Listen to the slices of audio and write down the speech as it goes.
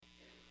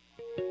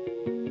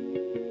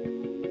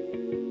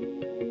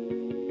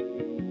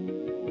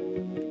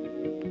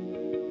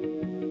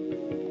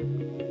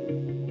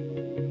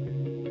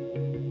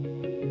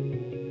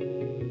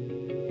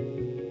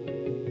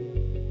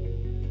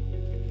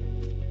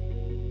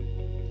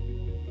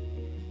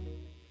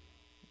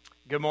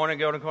Good morning,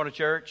 Golden Corner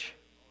Church.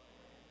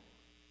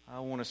 I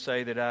want to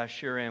say that I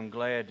sure am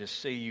glad to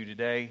see you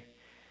today,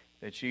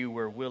 that you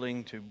were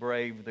willing to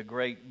brave the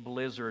great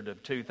blizzard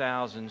of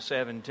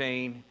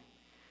 2017,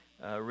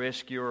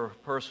 risk your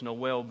personal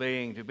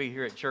well-being to be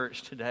here at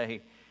church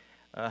today.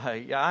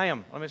 I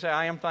am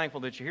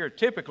thankful that you're here.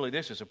 Typically,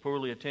 this is a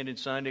poorly attended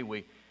Sunday.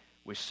 We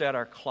set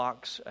our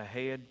clocks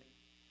ahead,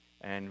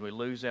 and we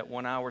lose that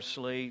 1 hour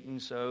sleep, and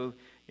so,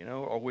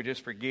 or we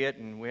just forget,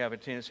 and we have a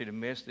tendency to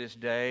miss this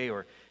day,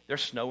 or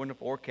there's snow in the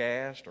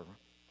forecast, or,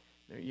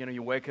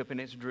 you wake up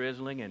and it's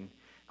drizzling. And,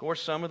 of course,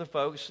 some of the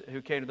folks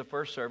who came to the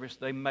first service,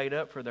 they made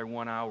up for their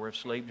 1 hour of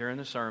sleep during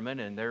the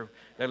sermon, and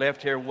they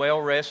left here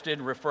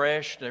well-rested,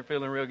 refreshed. They're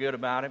feeling real good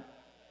about it.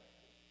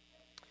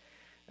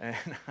 And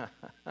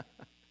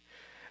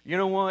you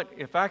know what?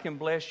 If I can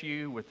bless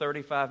you with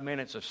 35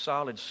 minutes of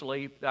solid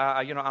sleep,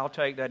 I'll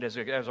take that as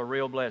a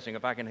real blessing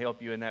if I can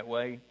help you in that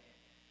way.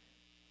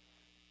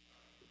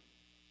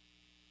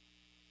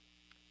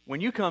 When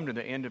you come to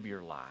the end of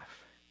your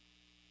life,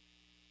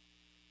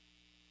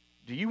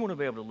 do you want to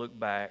be able to look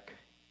back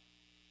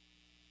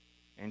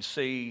and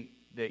see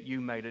that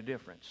you made a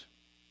difference?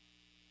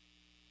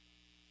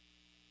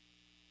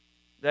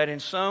 That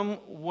in some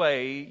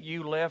way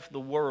you left the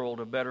world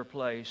a better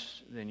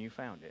place than you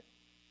found it?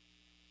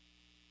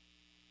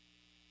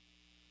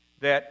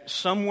 That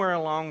somewhere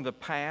along the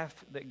path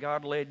that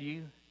God led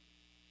you,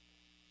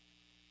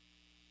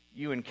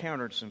 you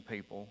encountered some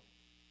people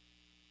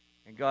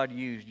and God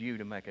used you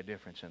to make a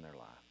difference in their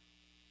life?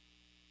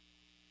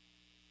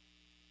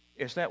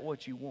 Is that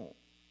what you want?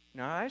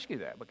 Now, I ask you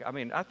that because,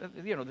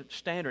 the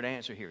standard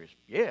answer here is,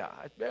 yeah.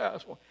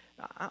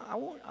 I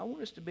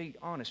want us to be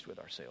honest with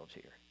ourselves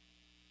here.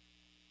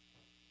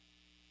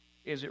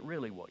 Is it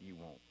really what you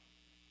want?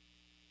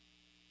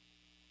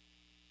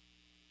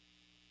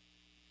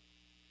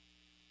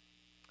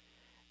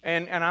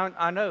 And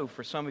I know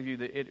for some of you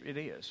that it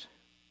is.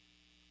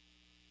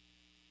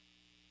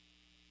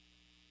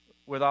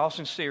 With all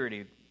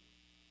sincerity,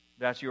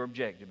 that's your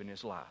objective in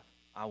this life.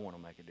 I want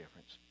to make a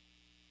difference.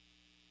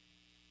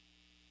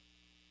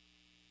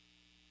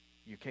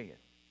 You can.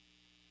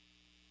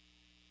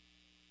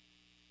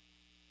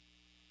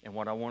 And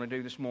what I want to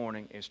do this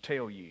morning is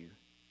tell you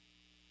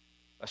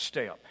a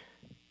step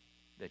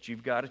that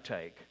you've got to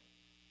take.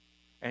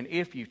 And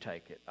if you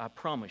take it, I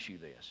promise you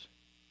this.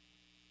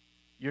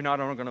 You're not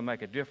only going to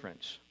make a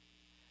difference,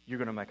 you're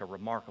going to make a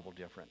remarkable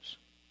difference.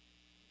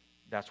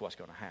 That's what's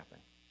going to happen.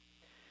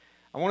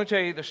 I want to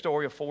tell you the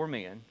story of four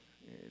men.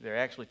 They're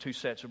actually two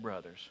sets of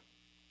brothers.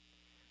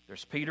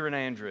 There's Peter and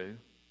Andrew,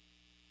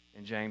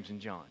 and James and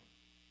John.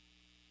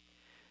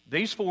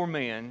 These four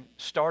men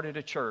started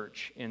a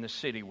church in the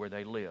city where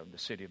they lived, the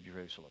city of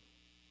Jerusalem.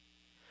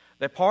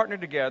 They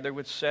partnered together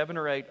with 7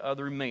 or 8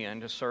 other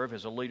men to serve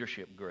as a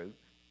leadership group.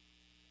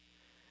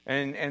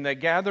 And they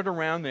gathered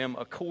around them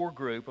a core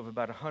group of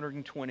about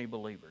 120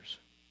 believers.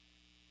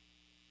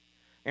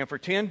 And for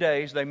 10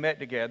 days they met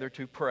together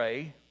to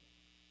pray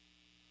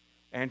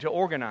and to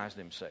organize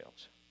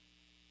themselves.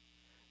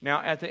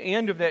 Now, at the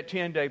end of that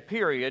 10-day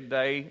period,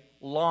 they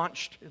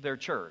launched their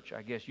church,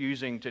 I guess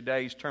using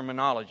today's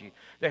terminology.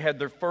 They had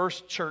their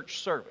first church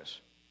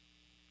service.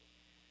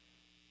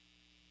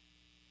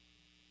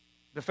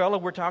 The fellow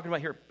we're talking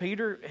about here,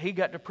 Peter, he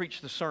got to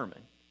preach the sermon.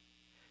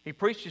 He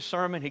preached his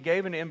sermon. He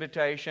gave an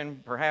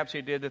invitation. Perhaps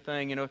he did the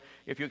thing,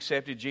 if you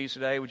accepted Jesus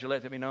today, would you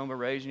let that be known by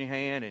raising your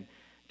hand? And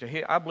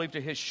I believe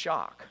to his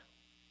shock,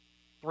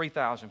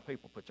 3,000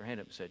 people put their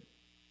hand up and said,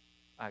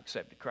 I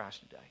accepted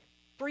Christ today.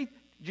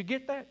 Did you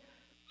get that?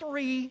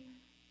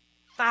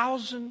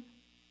 3,000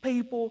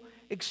 people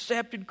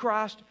accepted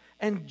Christ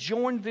and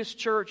joined this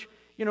church,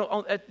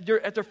 at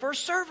their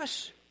first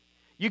service.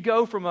 You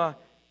go from a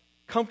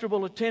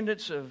comfortable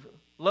attendance of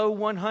low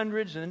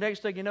 100s, and the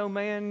next thing you know,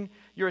 man,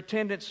 your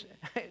attendance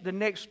the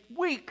next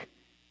week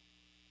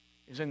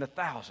is in the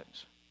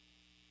thousands.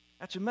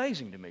 That's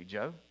amazing to me,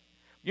 Joe.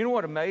 You know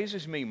what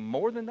amazes me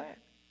more than that?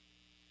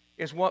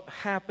 Is what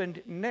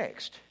happened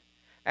next.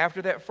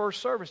 After that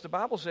first service, the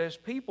Bible says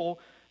people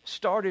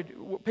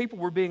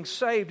were being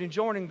saved and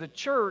joining the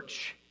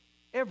church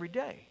every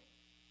day.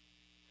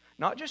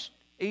 Not just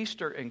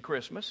Easter and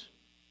Christmas.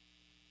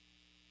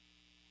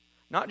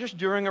 Not just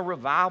during a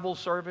revival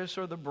service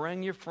or the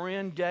Bring Your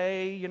Friend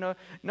Day, No.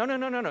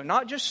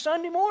 Not just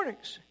Sunday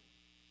mornings.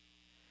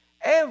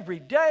 Every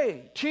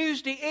day,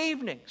 Tuesday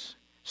evenings,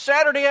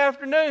 Saturday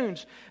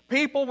afternoons,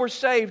 people were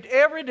saved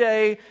every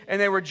day, and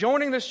they were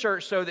joining this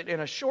church so that in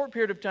a short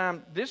period of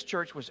time, this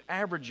church was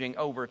averaging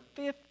over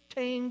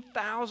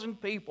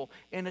 15,000 people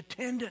in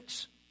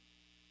attendance.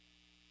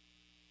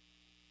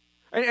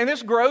 And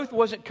this growth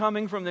wasn't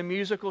coming from the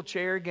musical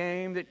chair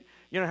game that,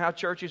 how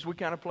churches, we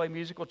kind of play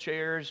musical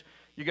chairs.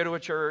 You go to a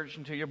church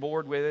until you're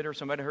bored with it or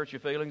somebody hurts your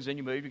feelings, then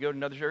you move, you go to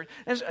another church.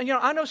 And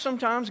I know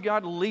sometimes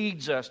God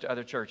leads us to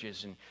other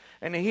churches,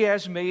 and He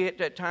has me at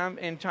that time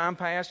in time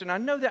past, and I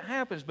know that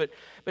happens, but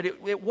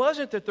it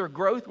wasn't that their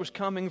growth was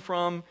coming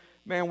from,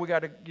 man, we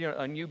got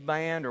a new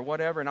band or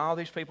whatever, and all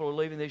these people are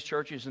leaving these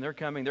churches and they're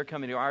coming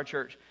to our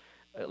church.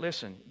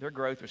 Listen, their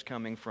growth was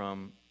coming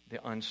from the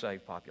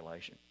unsaved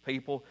population.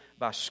 People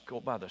by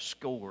the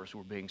scores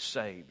were being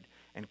saved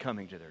and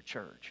coming to their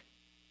church.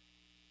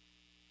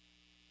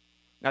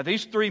 Now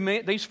these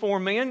four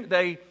men,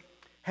 they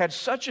had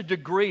such a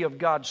degree of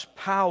God's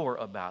power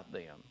about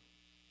them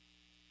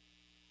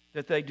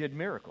that they did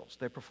miracles.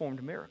 They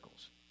performed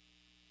miracles.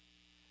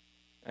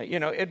 I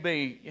think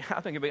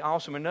it'd be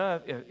awesome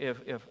enough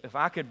if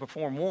I could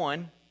perform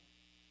one.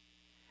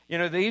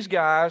 These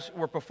guys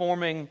were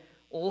performing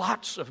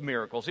lots of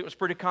miracles. It was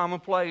pretty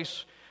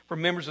commonplace for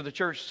members of the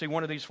church to see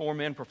one of these four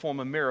men perform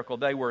a miracle.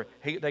 They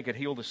could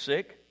heal the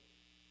sick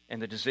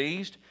and the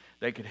diseased.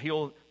 They could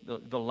heal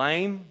the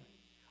lame,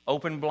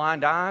 open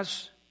blind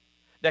eyes.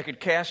 They could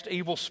cast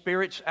evil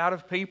spirits out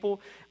of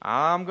people.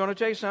 I'm going to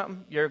tell you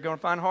something. You're going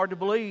to find it hard to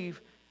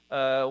believe.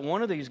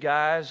 One of these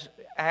guys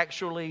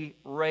actually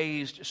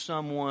raised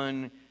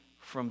someone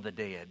from the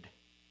dead.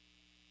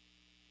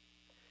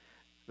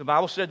 The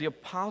Bible said the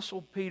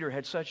Apostle Peter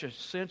had such a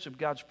sense of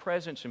God's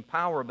presence and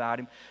power about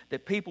him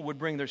that people would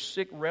bring their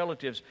sick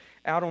relatives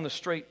out on the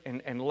street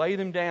and lay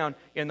them down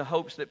in the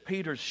hopes that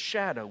Peter's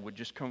shadow would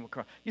just come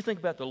across. You think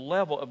about the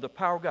level of the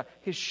power of God.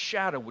 His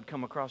shadow would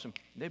come across them.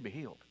 They'd be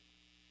healed.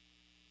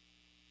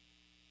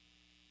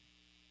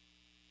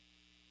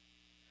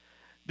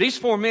 These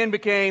four men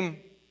became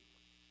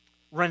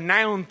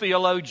renowned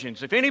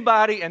theologians. If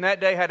anybody in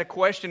that day had a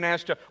question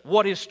as to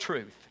what is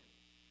truth,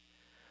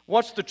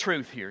 what's the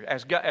truth here?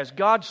 As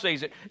God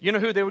sees it, you know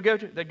who they would go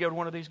to? They'd go to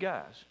one of these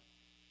guys.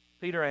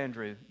 Peter,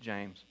 Andrew,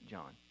 James,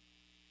 John.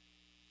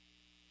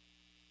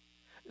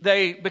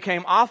 They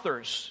became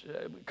authors.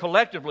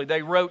 Collectively,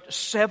 they wrote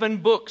 7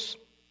 books.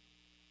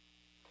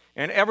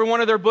 And every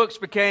one of their books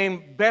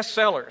became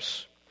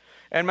bestsellers.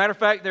 And matter of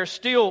fact, they're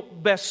still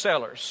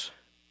bestsellers.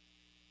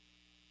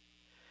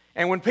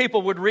 And when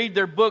people would read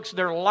their books,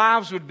 their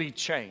lives would be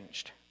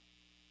changed.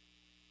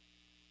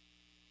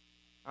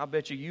 I'll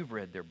bet you've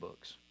read their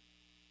books.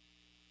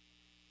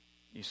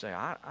 You say,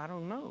 I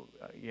don't know.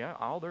 Yeah,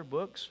 all their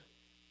books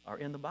are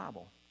in the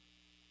Bible.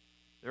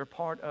 They're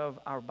part of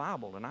our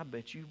Bible, and I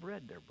bet you've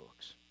read their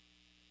books.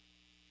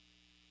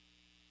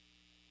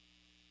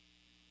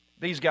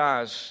 These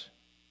guys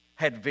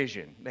had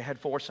vision. They had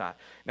foresight.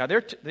 Now,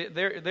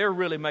 they're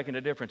really making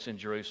a difference in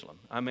Jerusalem.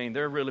 I mean,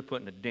 they're really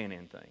putting a dent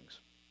in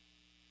things.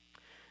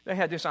 They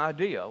had this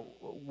idea,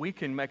 we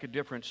can make a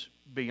difference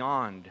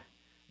beyond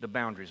the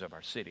boundaries of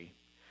our city.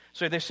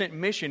 So they sent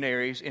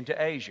missionaries into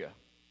Asia.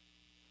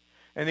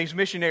 And these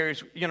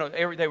missionaries,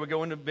 they would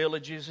go into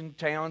villages and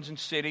towns and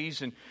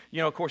cities, and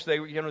of course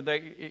there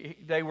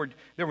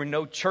were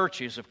no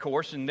churches, of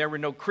course, and there were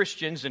no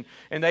Christians,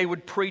 and they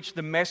would preach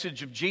the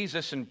message of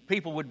Jesus, and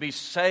people would be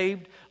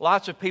saved.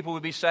 Lots of people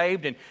would be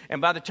saved,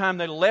 and by the time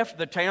they left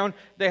the town,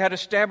 they had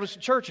established a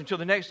church. Until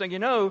the next thing you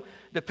know,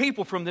 the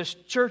people from this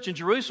church in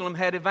Jerusalem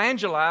had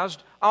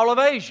evangelized all of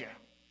Asia.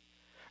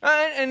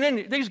 And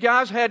then these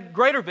guys had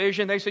greater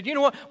vision. They said, you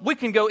know what, we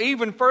can go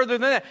even further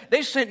than that.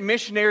 They sent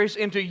missionaries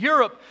into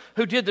Europe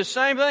who did the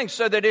same thing,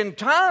 so that in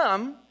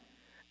time,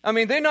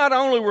 they not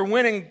only were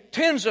winning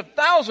tens of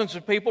thousands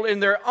of people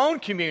in their own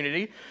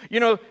community,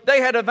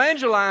 they had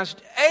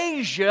evangelized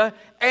Asia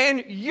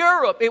and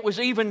Europe. It was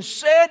even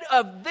said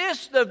of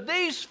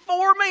these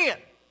four men,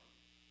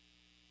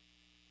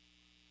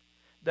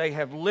 they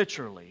have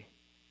literally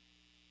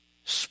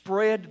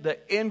spread the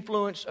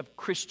influence of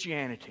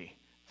Christianity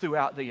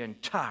throughout the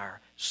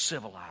entire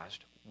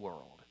civilized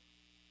world.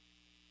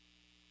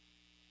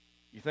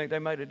 You think they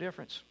made a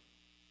difference?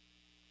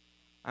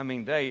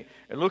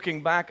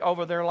 Looking back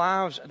over their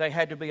lives, they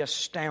had to be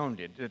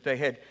astounded that they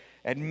had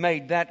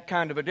made that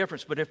kind of a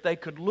difference. But if they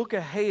could look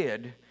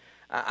ahead,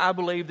 I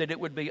believe that it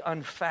would be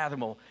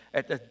unfathomable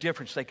at the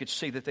difference they could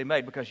see that they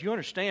made. Because you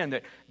understand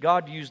that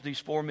God used these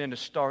four men to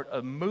start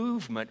a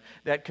movement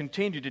that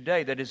continued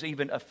today that has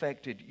even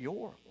affected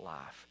your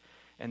life.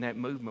 And that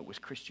movement was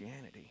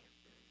Christianity.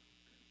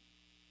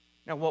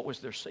 Now, what was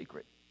their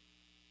secret?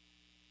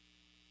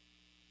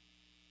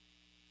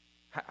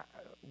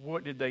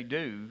 What did they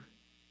do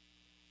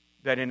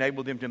that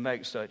enabled them to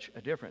make such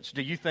a difference?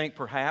 Do you think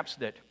perhaps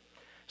that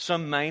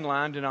some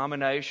mainline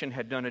denomination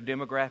had done a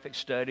demographic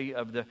study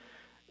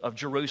of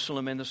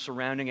Jerusalem and the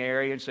surrounding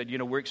area and said,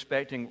 we're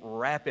expecting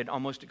rapid,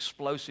 almost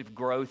explosive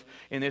growth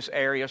in this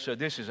area, so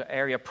this is an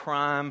area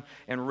prime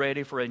and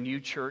ready for a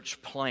new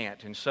church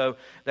plant. And so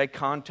they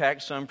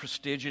contact some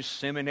prestigious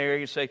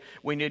seminary and say,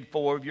 we need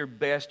 4 of your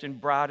best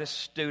and brightest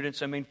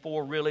students.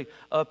 4 really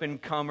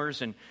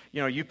up-and-comers, and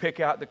you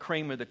pick out the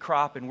cream of the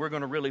crop, and we're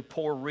going to really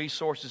pour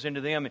resources into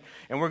them,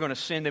 and we're going to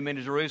send them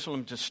into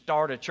Jerusalem to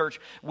start a church.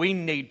 We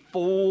need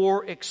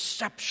 4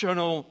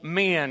 exceptional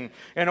men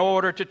in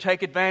order to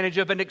take advantage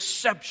of an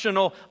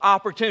exceptional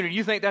opportunity.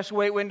 You think that's the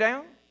way it went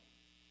down?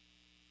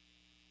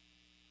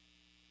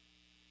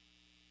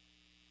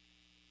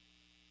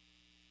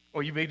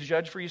 Well, you be the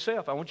judge for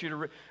yourself. I want you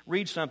to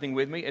read something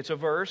with me. It's a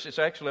verse. It's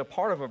actually a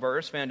part of a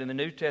verse found in the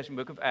New Testament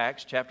book of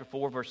Acts, chapter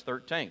 4, verse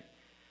 13.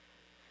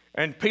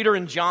 And Peter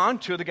and John,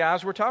 2 of the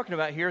guys we're talking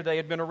about here, they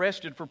had been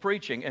arrested for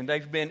preaching, and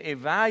they've been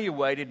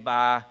evaluated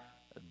by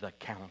the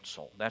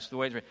council. That's the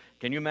way it's written.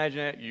 Can you imagine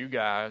that? You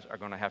guys are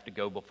going to have to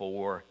go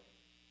before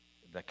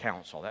the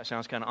council. That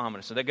sounds kind of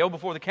ominous. So they go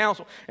before the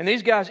council, and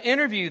these guys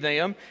interview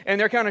them,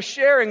 and they're kind of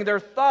sharing their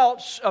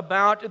thoughts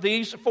about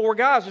these four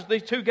guys,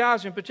 these two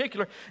guys in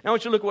particular. Now I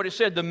want you to look at what it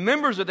said. The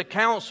members of the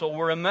council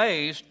were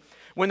amazed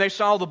when they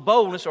saw the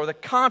boldness or the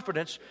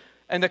confidence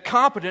and the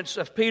competence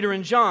of Peter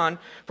and John,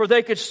 for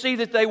they could see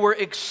that they were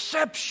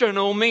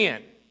exceptional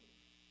men.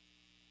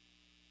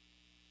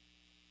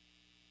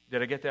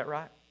 Did I get that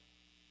right?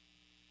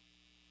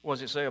 What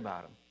does it say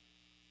about them?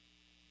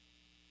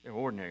 They were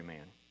ordinary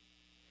men.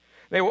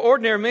 They were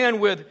ordinary men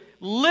with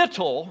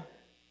little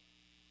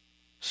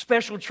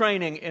special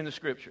training in the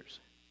Scriptures.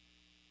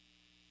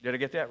 Did I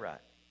get that right?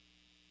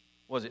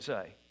 What does it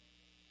say?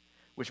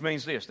 Which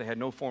means this: they had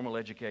no formal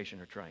education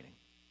or training.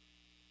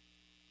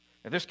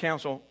 Now this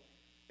council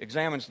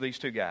examines these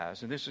two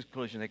guys, and this is the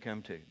conclusion they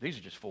come to. These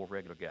are just four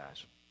regular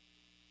guys.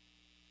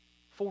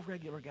 Four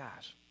regular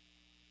guys.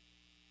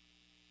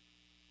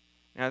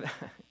 Now,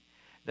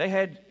 they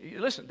had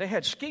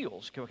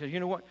skills, because you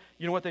know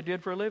what they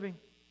did for a living?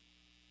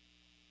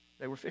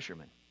 They were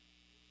fishermen.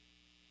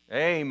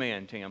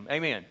 Amen, Tim.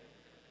 Amen.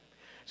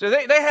 So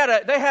they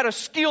had a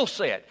skill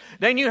set.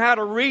 They knew how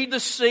to read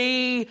the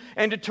sea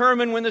and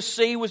determine when the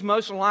sea was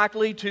most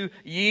likely to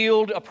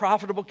yield a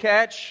profitable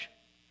catch.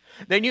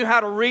 They knew how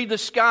to read the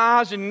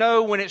skies and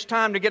know when it's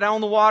time to get on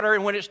the water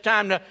and when it's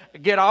time to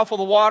get off of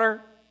the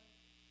water.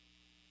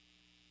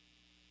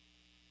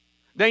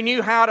 They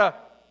knew how to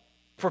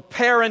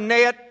prepare a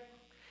net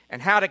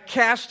and how to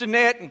cast a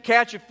net and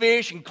catch a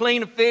fish and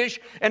clean a fish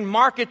and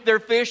market their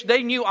fish.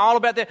 They knew all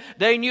about that.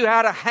 They knew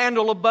how to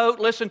handle a boat.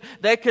 Listen,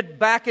 they could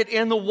back it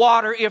in the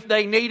water if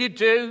they needed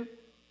to.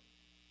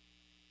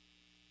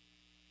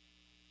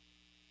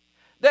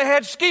 They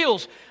had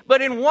skills,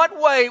 but in what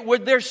way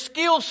would their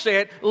skill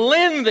set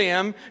lend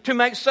them to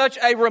make such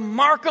a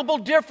remarkable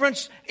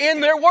difference in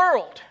their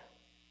world?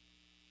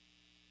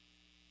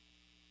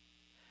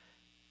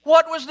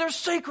 What was their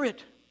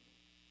secret?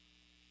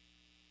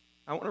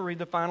 I want to read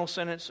the final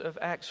sentence of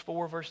Acts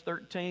 4, verse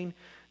 13.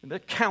 The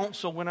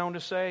council went on to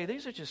say,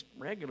 these are just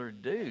regular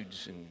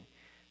dudes, and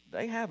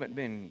they haven't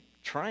been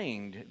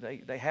trained.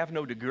 They have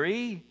no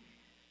degree.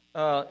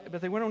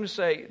 But they went on to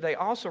say, they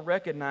also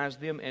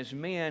recognized them as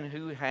men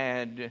who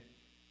had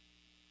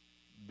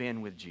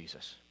been with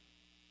Jesus.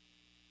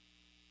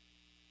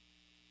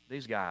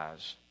 These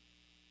guys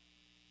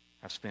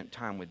have spent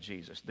time with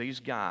Jesus. These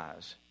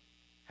guys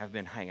have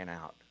been hanging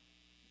out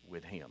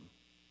with Him.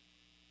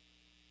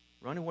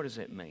 Ronnie, what does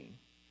that mean?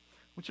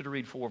 I want you to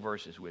read 4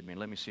 verses with me, and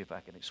let me see if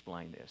I can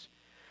explain this.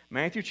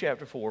 Matthew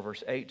chapter 4,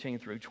 verse 18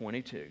 through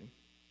 22.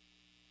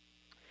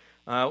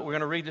 We're going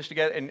to read this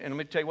together, and let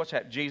me tell you what's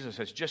happened. Jesus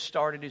has just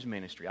started His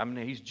ministry. I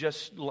mean, He's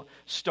just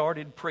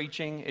started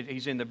preaching.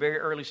 He's in the very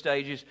early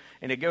stages,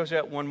 and He goes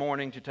out one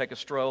morning to take a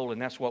stroll,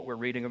 and that's what we're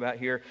reading about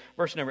here.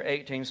 Verse number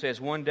 18 says,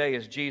 one day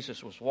as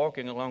Jesus was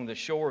walking along the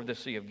shore of the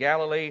Sea of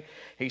Galilee,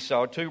 He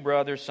saw 2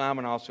 brothers,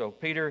 Simon also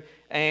Peter,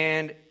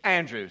 and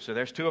Andrew. So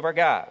there's 2 of our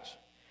guys.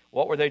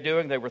 What were they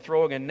doing? They were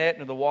throwing a net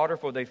into the water,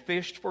 for they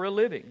fished for a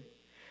living.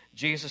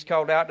 Jesus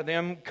called out to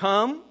them,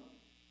 come,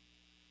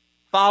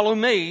 follow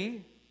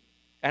me,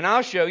 and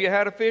I'll show you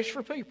how to fish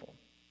for people.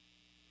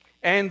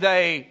 And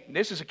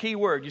this is a key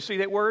word. You see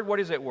that word? What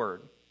is that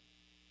word?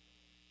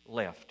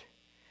 Left.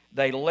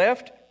 They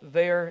left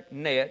their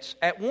nets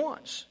at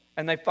once,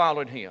 and they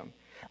followed Him.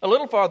 A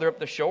little farther up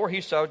the shore, He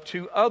saw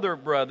 2 other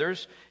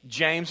brothers,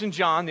 James and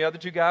John, the other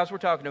 2 guys we're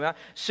talking about,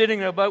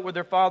 sitting in a boat with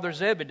their father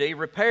Zebedee,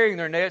 repairing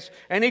their nets,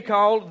 and He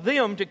called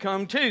them to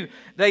come too.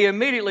 They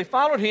immediately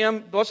followed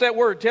Him. What's that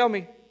word? Tell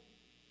me.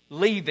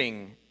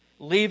 Leaving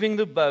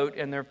the boat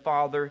and their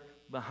father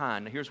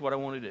behind. Now, here's what I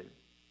want to do.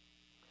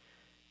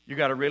 You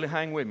got to really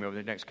hang with me over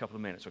the next couple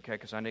of minutes, okay?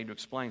 Because I need to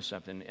explain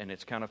something, and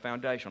it's kind of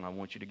foundational. I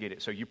want you to get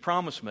it. So you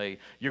promise me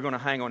you're going to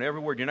hang on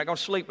every word. You're not going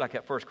to sleep like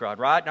that first crowd,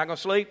 right? Not going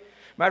to sleep?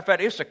 Matter of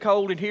fact, it's so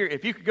cold in here.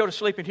 If you could go to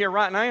sleep in here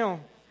right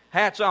now,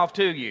 hats off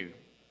to you.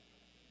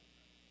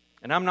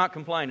 And I'm not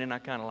complaining. I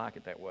kind of like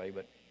it that way,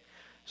 but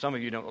some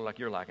of you don't look like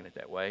you're liking it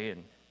that way.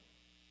 And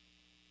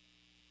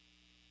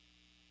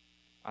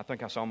I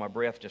think I saw my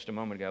breath just a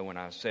moment ago when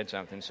I said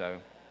something, so...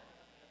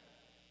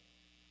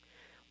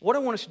 What I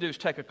want us to do is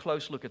take a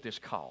close look at this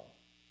call.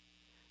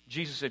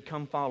 Jesus said,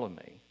 come follow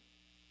me.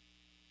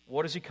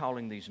 What is He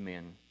calling these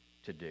men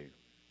to do?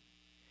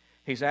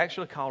 He's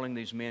actually calling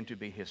these men to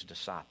be His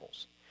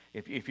disciples.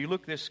 If you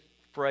look this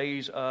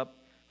phrase up,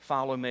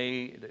 follow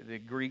me, the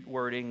Greek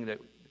wording that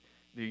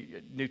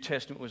the New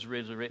Testament was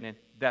originally written in,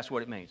 that's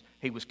what it means.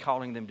 He was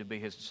calling them to be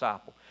His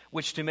disciple,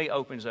 which to me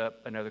opens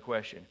up another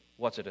question.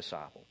 What's a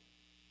disciple?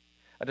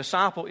 A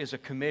disciple is a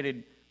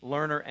committed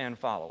learner and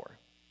follower.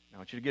 Now, I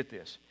want you to get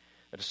this.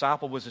 A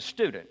disciple was a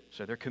student,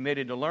 so they're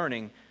committed to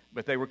learning,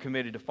 but they were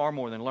committed to far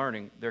more than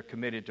learning. They're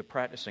committed to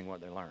practicing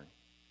what they learn.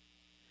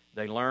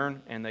 They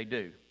learn and they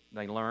do.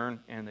 They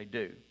learn and they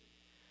do.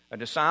 A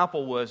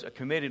disciple was a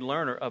committed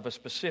learner of a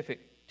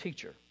specific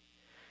teacher.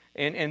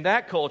 And in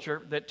that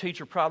culture, that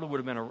teacher probably would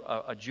have been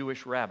a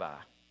Jewish rabbi.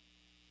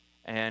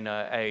 and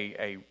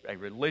a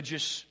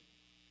religious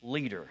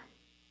leader.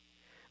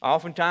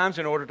 Oftentimes,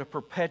 in order to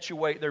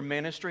perpetuate their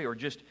ministry or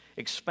just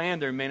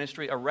expand their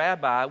ministry, a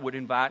rabbi would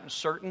invite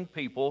certain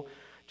people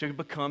to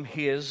become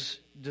his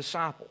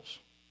disciples.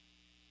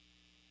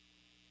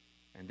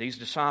 And these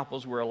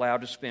disciples were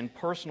allowed to spend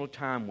personal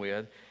time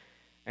with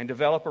and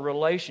develop a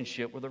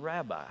relationship with the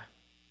rabbi.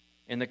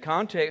 In the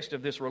context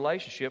of this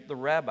relationship, the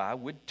rabbi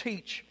would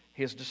teach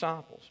his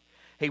disciples.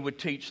 He would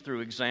teach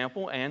through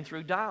example and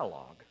through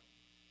dialogue.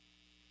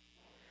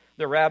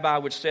 The rabbi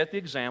would set the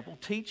example,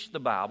 teach the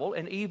Bible,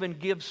 and even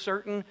give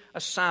certain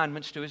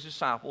assignments to his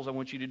disciples. I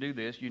want you to do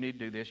this, you need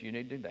to do this, you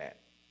need to do that.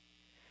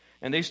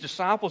 And these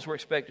disciples were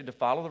expected to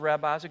follow the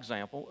rabbi's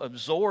example,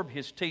 absorb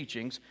his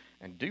teachings,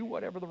 and do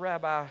whatever the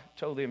rabbi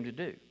told them to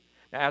do.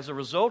 Now, as a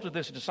result of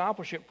this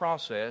discipleship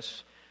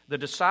process, the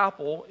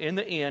disciple, in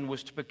the end,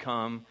 was to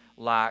become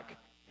like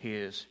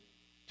his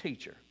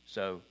teacher.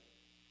 So,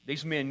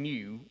 these men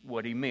knew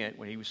what he meant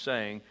when he was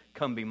saying,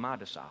 "Come be my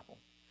disciple."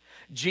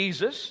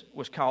 Jesus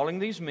was calling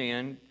these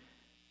men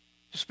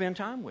to spend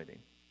time with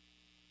him.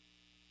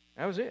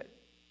 That was it.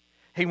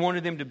 He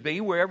wanted them to be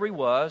wherever he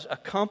was,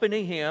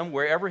 accompany him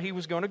wherever he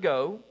was going to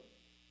go.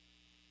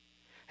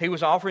 He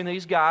was offering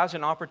these guys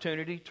an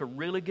opportunity to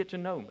really get to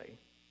know me,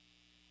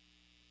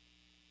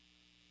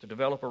 to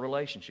develop a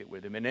relationship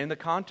with him. And in the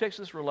context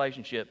of this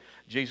relationship,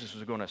 Jesus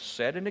was going to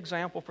set an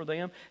example for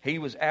them. He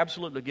was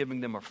absolutely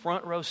giving them a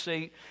front row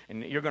seat,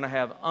 and you're going to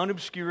have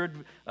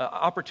unobscured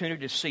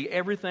opportunity to see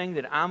everything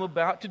that I'm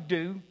about to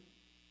do.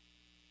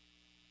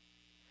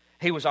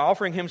 He was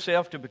offering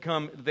himself to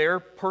become their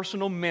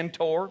personal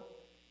mentor.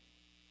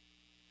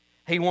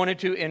 He wanted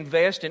to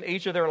invest in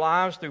each of their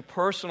lives through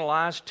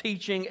personalized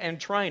teaching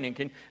and training.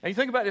 Now you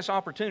think about this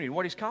opportunity,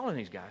 what he's calling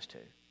these guys to.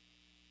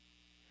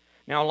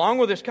 Now, along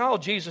with this call,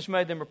 Jesus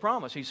made them a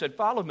promise. He said,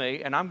 "Follow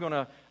me, and I'm going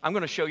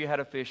to show you how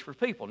to fish for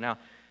people." Now,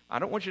 I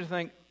don't want you to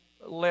think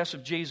less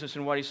of Jesus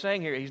in what he's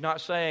saying here. He's not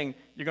saying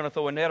you're going to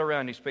throw a net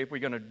around these people.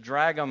 You're going to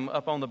drag them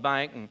up on the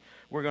bank, and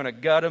we're going to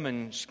gut them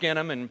and skin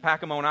them and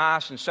pack them on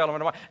ice and sell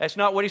them. That's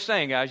not what he's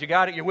saying, guys. You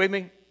got it? You with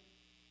me?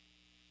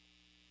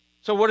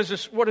 So what does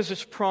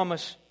this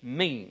promise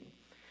mean?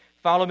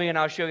 Follow me, and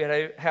I'll show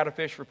you how to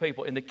fish for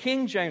people. In the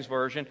King James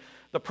Version,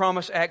 the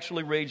promise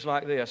actually reads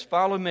like this: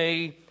 "Follow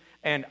me,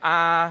 and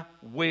I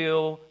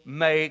will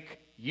make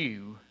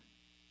you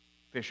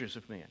fishers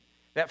of men."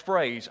 That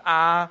phrase,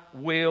 "I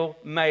will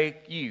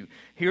make you."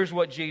 Here's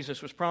what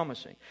Jesus was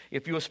promising.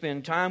 If you'll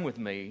spend time with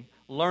me,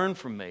 learn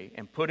from me,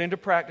 and put into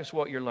practice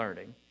what you're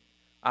learning,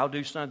 I'll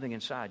do something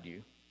inside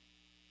you,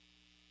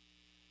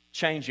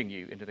 changing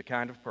you into the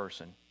kind of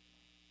person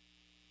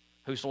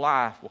whose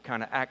life will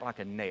kind of act like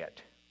a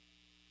net,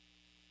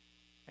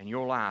 and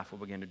your life will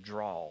begin to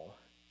draw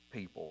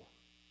people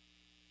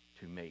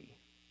to me.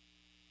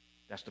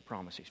 That's the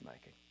promise he's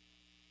making.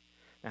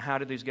 Now, how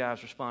did these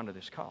guys respond to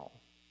this call?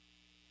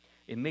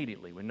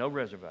 Immediately, with no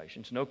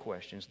reservations, no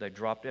questions, they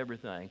dropped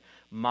everything,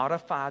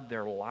 modified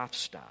their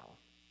lifestyle,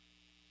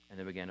 and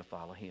they began to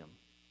follow him.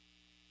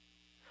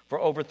 For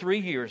over 3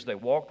 years, they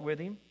walked with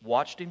him,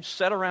 watched him,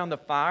 sat around the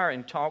fire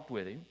and talked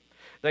with him.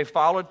 They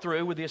followed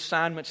through with the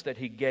assignments that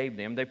he gave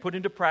them. They put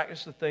into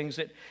practice the things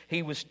that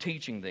he was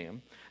teaching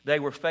them. They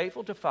were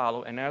faithful to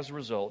follow, and as a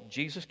result,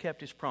 Jesus kept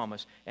his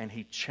promise, and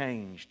he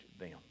changed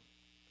them.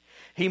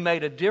 He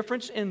made a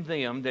difference in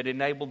them that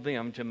enabled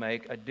them to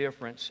make a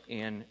difference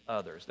in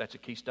others. That's a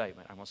key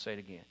statement. I'm going to say it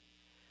again.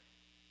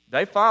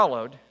 They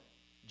followed,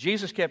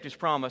 Jesus kept his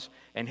promise,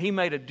 and he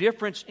made a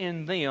difference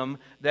in them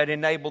that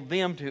enabled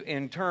them to,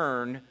 in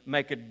turn,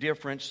 make a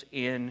difference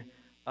in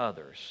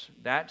others.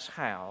 That's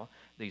how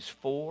these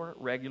 4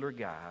 regular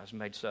guys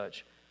made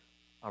such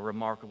a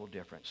remarkable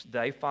difference.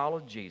 They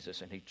followed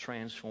Jesus, and he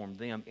transformed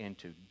them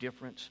into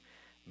difference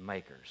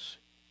makers.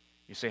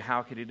 You say,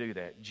 how could he do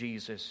that?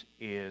 Jesus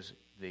is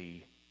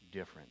the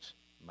difference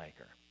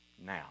maker.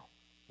 Now,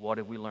 what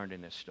have we learned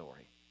in this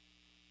story?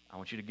 I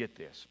want you to get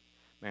this.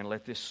 Man,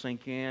 let this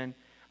sink in.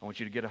 I want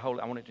you to get a hold.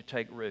 I want it to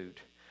take root.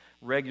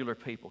 Regular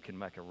people can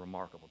make a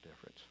remarkable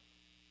difference.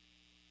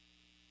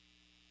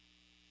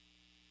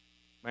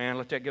 Man,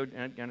 let that go.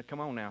 Come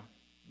on now.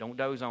 Don't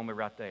doze on me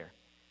right there.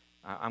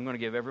 I'm going to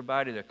give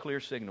everybody the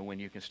clear signal when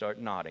you can start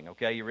nodding.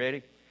 Okay, you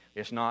ready?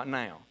 It's not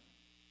now.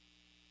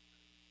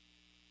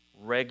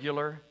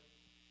 Regular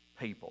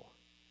people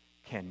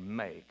can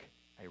make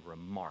a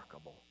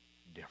remarkable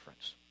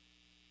difference.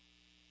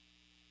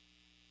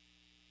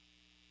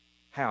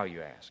 How,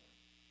 you ask?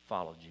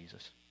 Follow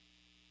Jesus.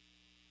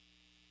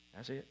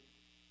 That's it.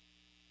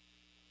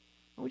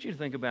 I want you to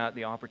think about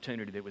the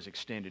opportunity that was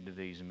extended to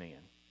these men.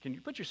 Can you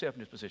put yourself in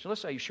this position?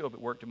 Let's say you show up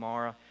at work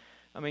tomorrow.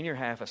 I mean, you're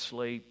half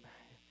asleep.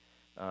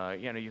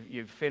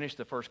 You've finished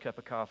the first cup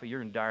of coffee.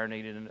 You're in dire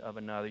need of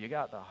another. You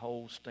got the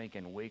whole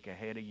stinking week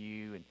ahead of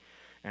you.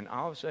 And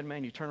all of a sudden,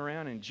 man, you turn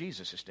around and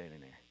Jesus is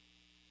standing there.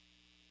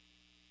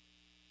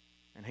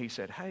 And he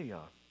said, hey,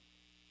 let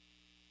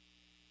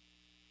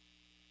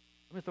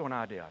me throw an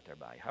idea out there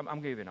by you. I'm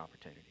going to give you an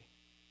opportunity.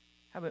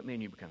 How about me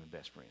and you becoming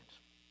best friends?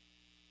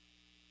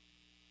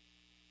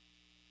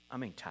 I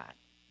mean tight,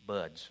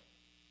 buds.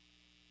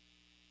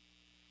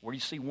 Where you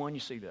see one, you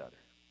see the other.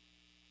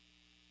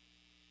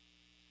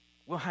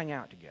 We'll hang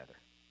out together,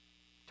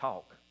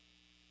 talk.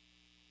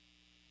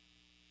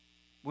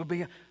 We'll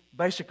be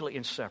basically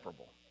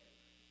inseparable.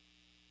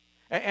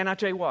 And I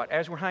tell you what,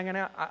 as we're hanging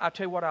out, I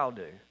tell you what I'll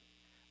do.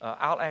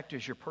 I'll act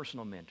as your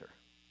personal mentor.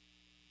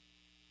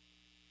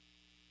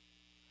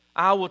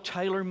 I will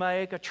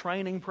tailor-make a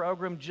training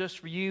program just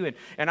for you,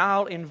 and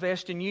I'll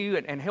invest in you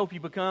and help you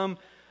become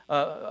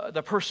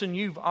the person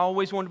you've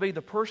always wanted to be,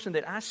 the person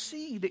that I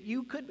see that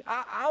you could.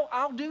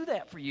 I'll do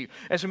that for you.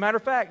 As a matter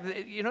of fact,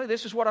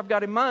 this is what I've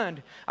got in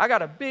mind. I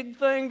got a big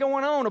thing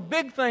going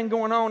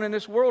on in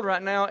this world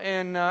right now,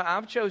 and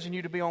I've chosen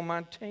you to be on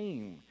my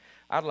team.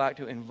 I'd like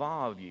to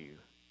involve you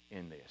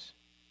in this.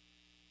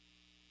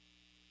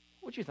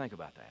 What do you think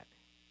about that?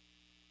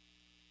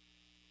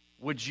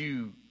 Would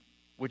you,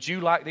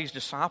 like these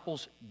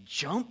disciples,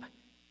 jump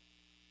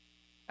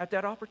at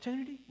that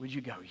opportunity? Would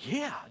you go,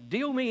 yeah,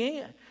 deal me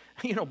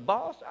in?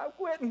 Boss, I'm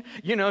quitting.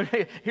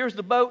 Here's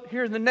the boat,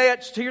 here's the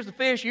nets, here's the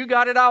fish, you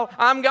got it all.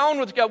 I'm gone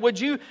with God. Would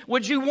you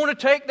want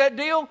to take that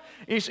deal?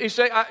 He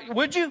say,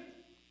 would you?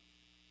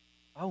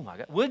 Oh my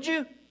God, would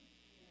you?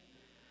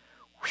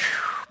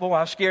 Whew, boy,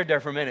 I was scared there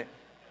for a minute.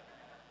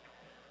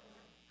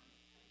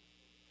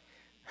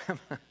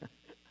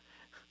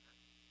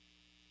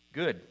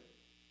 Good.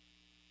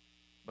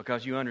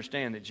 Because you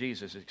understand that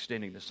Jesus is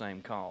extending the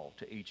same call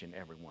to each and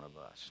every one of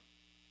us.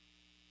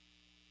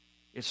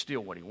 It's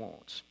still what He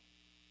wants.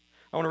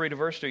 I want to read a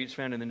verse to you that's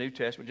found in the New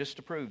Testament just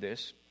to prove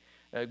this.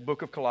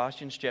 Book of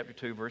Colossians, chapter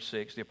 2, verse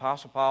 6. The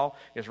Apostle Paul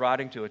is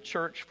writing to a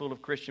church full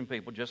of Christian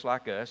people just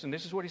like us, and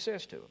this is what he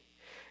says to them.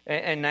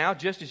 And now,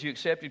 just as you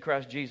accepted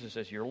Christ Jesus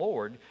as your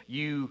Lord,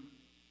 you,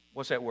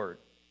 what's that word?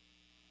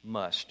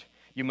 Must.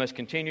 You must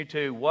continue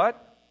to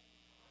what?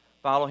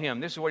 Follow Him.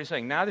 This is what he's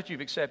saying. Now that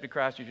you've accepted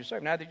Christ as your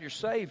Savior, now that you're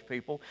saved,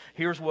 people,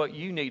 here's what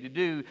you need to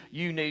do.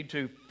 You need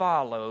to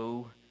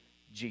follow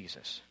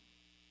Jesus.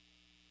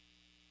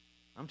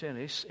 I'm telling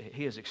you,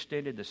 He has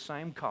extended the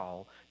same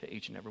call to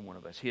each and every one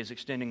of us. He is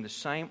extending the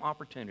same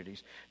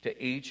opportunities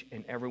to each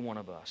and every one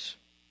of us.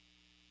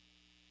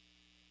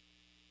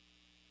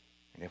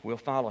 And if we'll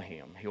follow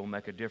Him, He'll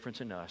make a difference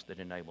in us that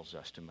enables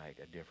us to make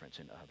a difference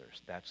in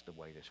others. That's the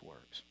way this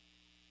works.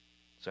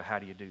 So how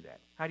do you do that?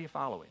 How do you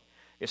follow it?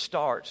 It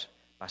starts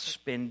by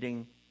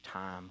spending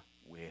time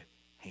with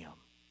Him.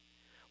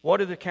 What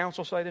did the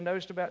council say they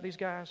noticed about these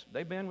guys?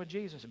 They've been with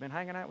Jesus. They've been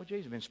hanging out with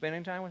Jesus. They've been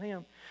spending time with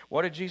Him.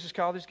 What did Jesus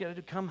call these guys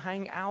to come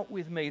hang out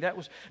with me? That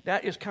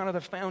is kind of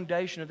the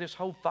foundation of this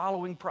whole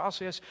following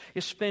process,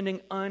 is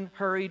spending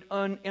unhurried,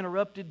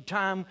 uninterrupted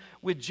time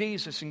with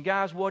Jesus. And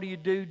guys, what do you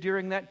do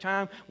during that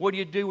time? What do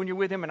you do when you're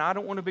with Him? And I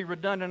don't want to be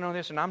redundant on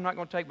this, and I'm not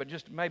going to take but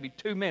just maybe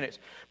 2 minutes.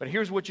 But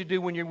here's what you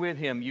do when you're with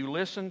Him. You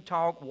listen,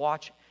 talk,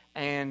 watch,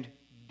 and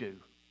do.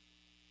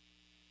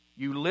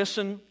 You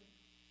listen,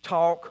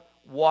 talk,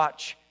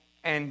 watch,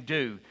 and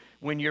do.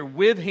 When you're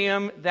with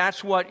Him,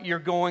 that's what you're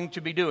going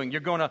to be doing.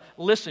 You're going to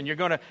listen. You're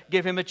going to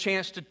give Him a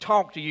chance to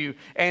talk to you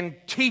and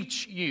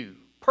teach you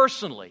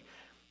personally.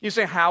 You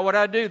say, how would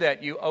I do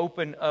that? You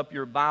open up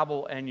your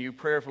Bible and you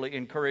prayerfully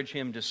encourage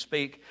Him to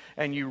speak,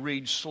 and you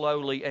read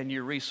slowly and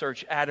you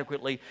research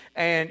adequately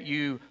and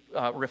you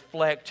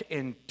reflect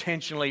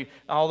intentionally.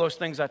 All those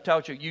things I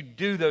taught you, you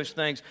do those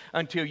things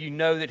until you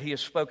know that He has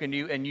spoken to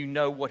you and you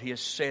know what He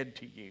has said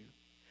to you.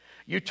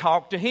 You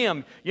talk to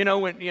Him.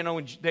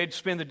 When they'd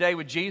spend the day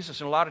with Jesus,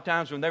 and a lot of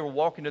times when they were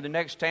walking to the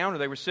next town or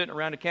they were sitting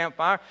around a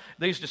campfire,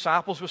 these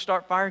disciples would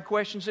start firing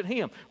questions at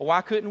Him. Well,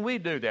 why couldn't we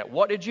do that?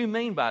 What did you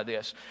mean by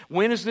this?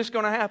 When is this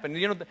going to happen?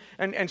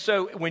 And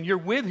so when you're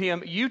with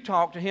Him, you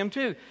talk to Him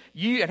too.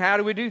 And how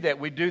do we do that?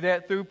 We do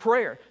that through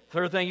prayer.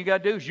 Third thing you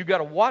got to do is you got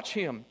to watch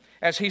Him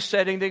as He's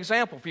setting the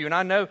example for you. And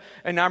I know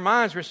in our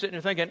minds we're sitting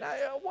there thinking,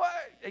 what?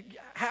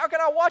 How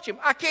can I watch Him?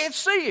 I can't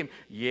see Him.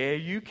 Yeah,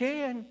 you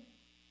can.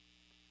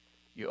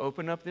 You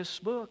open up this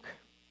book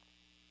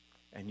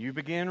and you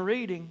begin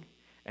reading,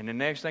 and the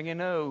next thing you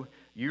know,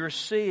 you're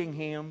seeing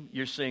Him.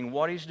 You're seeing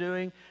what He's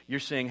doing. You're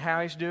seeing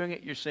how He's doing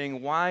it. You're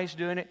seeing why He's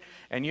doing it.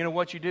 And you know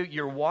what you do?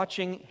 You're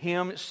watching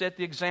Him set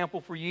the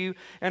example for you.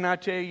 And I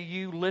tell you,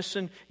 you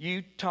listen,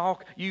 you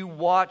talk, you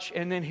watch,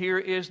 and then here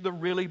is the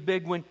really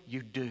big one.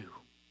 You do.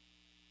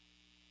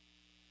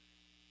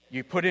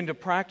 You put into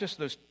practice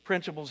those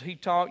principles He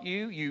taught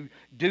you. You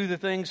do the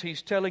things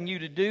He's telling you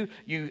to do.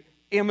 You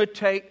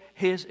imitate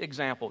His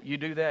example. You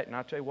do that, and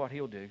I'll tell you what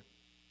He'll do.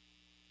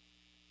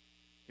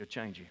 He'll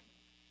change you.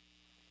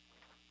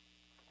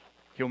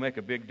 He'll make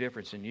a big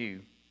difference in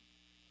you.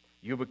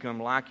 You'll become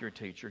like your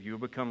teacher. You'll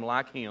become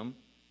like Him.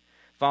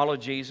 Follow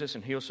Jesus,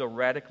 and He'll so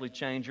radically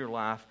change your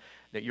life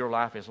that your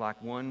life is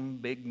like one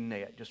big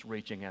net just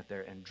reaching out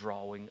there and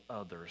drawing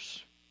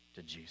others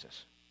to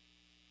Jesus.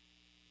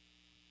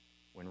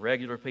 When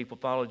regular people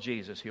follow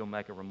Jesus, He'll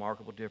make a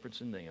remarkable difference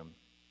in them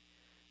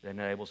that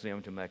enables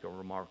them to make a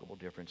remarkable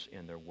difference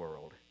in their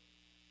world.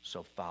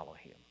 So follow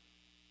Him.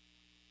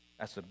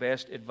 That's the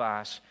best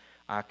advice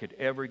I could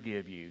ever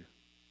give you.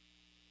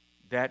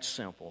 That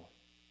simple.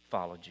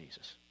 Follow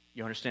Jesus.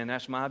 You understand?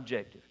 That's my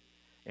objective.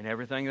 And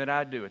everything that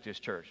I do at this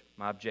church,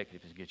 my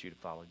objective is to get you to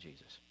follow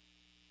Jesus.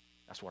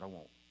 That's what I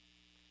want.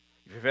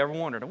 If you've ever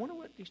wondered, I wonder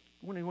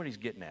what he's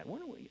getting at. I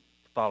wonder what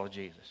follow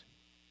Jesus.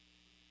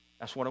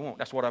 That's what I want.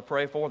 That's what I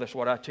pray for. That's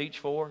what I teach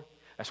for.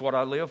 That's what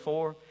I live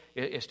for,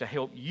 is to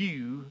help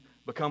you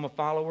become a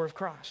follower of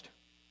Christ.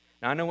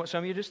 Now, I know what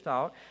some of you just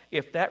thought.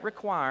 If that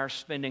requires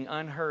spending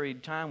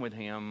unhurried time with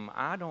Him,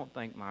 I don't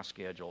think my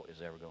schedule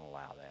is ever going to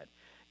allow that.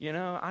 You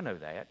know, I know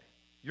that.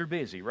 You're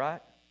busy,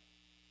 right?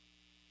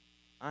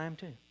 I am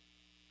too.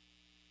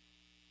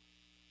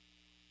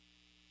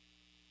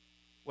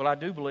 Well, I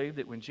do believe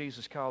that when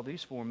Jesus called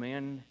these four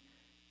men,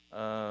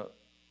 well,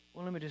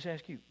 let me just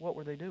ask you, what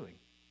were they doing?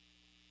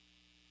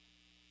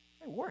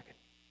 They were working.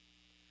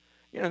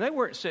 You know, they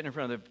weren't sitting in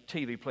front of the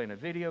TV playing a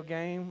video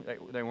game.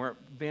 They weren't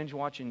binge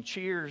watching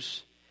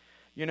Cheers.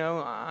 You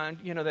know,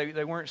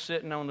 they weren't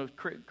sitting on the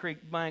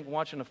creek bank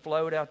watching a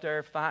float out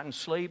there fighting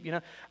sleep. You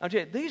know, I'll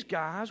tell you, these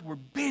guys were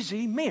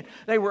busy men.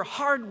 They were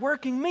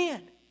hard-working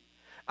men.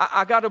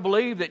 I got to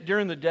believe that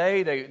during the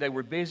day they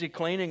were busy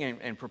cleaning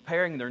and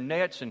preparing their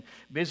nets and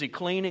busy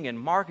cleaning and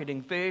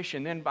marketing fish.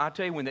 And then I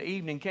tell you, when the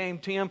evening came,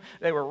 Tim,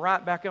 they were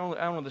right back out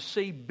on the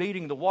sea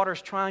beating the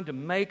waters trying to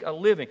make a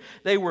living.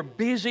 They were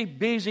busy,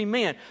 busy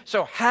men.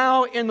 So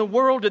how in the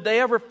world did they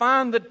ever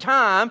find the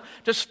time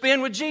to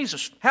spend with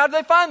Jesus? How did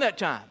they find that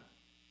time?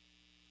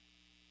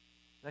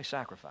 They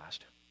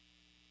sacrificed.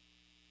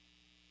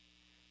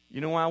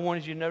 You know why I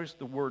wanted you to notice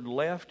the word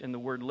left and the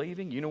word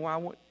leaving? You know why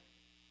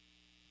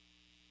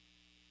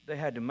they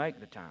had to make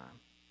the time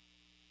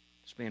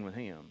to spend with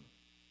Him,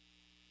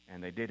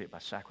 and they did it by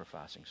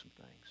sacrificing some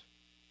things.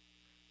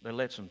 They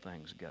let some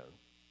things go.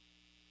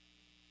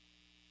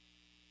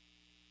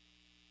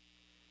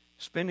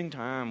 Spending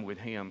time with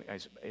Him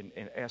is, in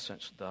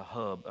essence, the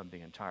hub of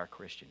the entire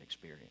Christian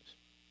experience.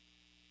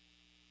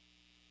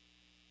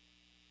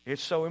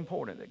 It's so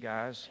important that,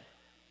 guys,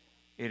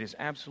 it is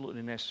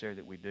absolutely necessary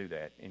that we do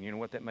that. And you know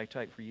what that may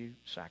take for you?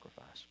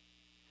 Sacrifice.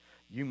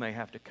 You may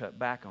have to cut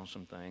back on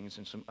some things,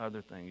 and some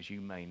other things you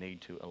may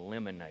need to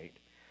eliminate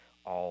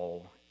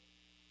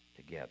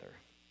altogether.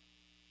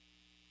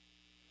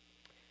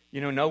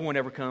 You know, no one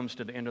ever comes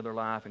to the end of their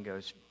life and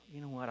goes,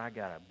 you know what, I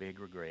got a big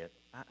regret.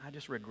 I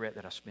just regret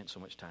that I spent so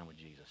much time with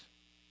Jesus.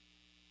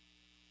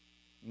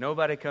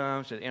 Nobody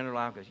comes to the end of their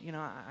life and goes, you know,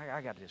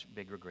 I got this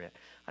big regret.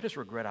 I just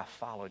regret I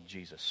followed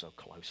Jesus so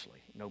closely.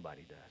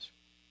 Nobody does.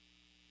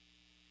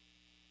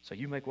 So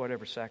you make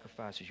whatever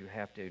sacrifices you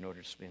have to in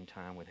order to spend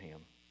time with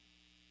Him.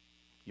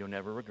 You'll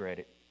never regret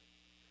it.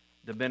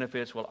 The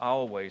benefits will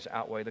always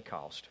outweigh the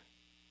cost.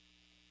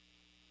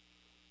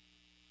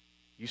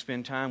 You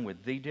spend time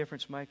with the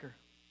difference maker,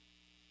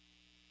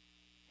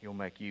 He'll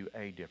make you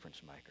a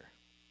difference maker.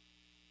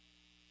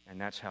 And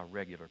that's how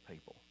regular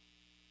people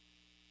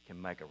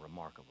can make a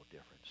remarkable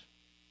difference.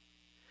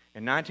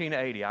 In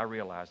 1980, I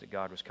realized that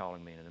God was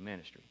calling me into the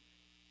ministry.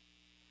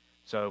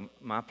 So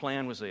my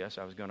plan was this.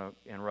 I was going to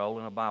enroll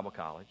in a Bible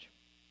college.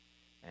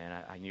 And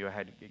I knew I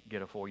had to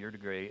get a 4-year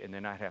degree, and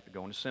then I'd have to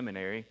go into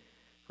seminary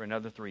for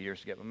another 3 years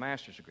to get my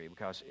master's degree.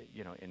 Because,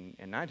 you know, in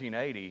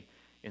 1980,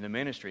 in the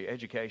ministry,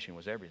 education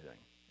was everything.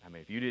 I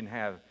mean, if you didn't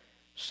have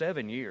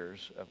 7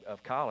 years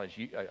of college,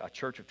 a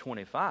church of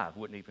 25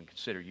 wouldn't even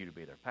consider you to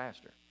be their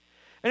pastor.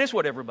 And it's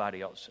what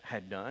everybody else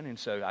had done, and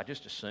so I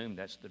just assumed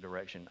that's the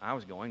direction I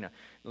was going. Now,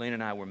 Lynn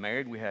and I were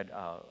married. We had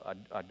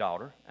a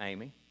daughter,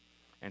 Amy,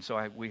 and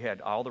so we had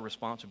all the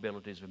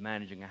responsibilities of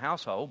managing a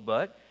household,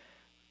 but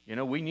you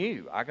know, we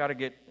knew I got to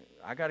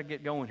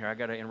get going here. I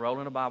got to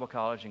enroll in a Bible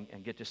college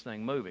and get this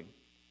thing moving.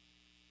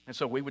 And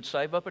so we would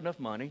save up enough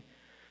money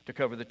to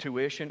cover the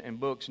tuition and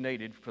books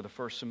needed for the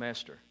first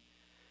semester.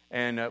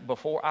 And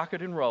before I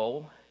could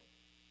enroll,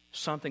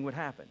 something would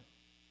happen.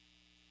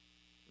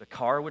 The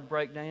car would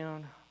break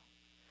down,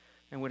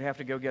 and we'd have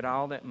to go get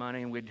all that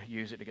money, and we'd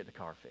use it to get the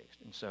car fixed.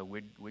 And so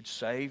we'd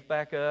save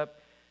back up.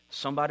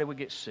 Somebody would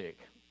get sick,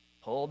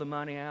 pull the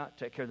money out,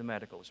 take care of the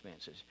medical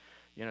expenses.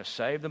 You know,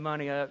 save the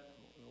money up.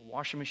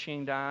 Washing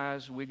machine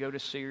dies, we go to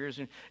Sears,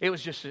 and it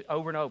was just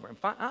over and over. And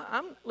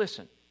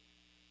listen,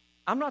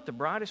 I'm not the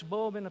brightest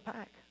bulb in the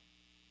pack.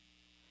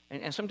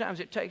 And sometimes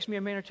it takes me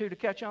a minute or two to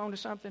catch on to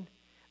something.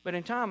 But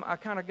in time, I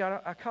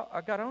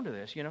got onto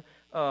this, you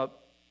know.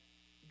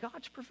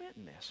 God's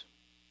preventing this.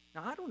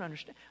 Now, I don't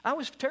understand. I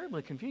was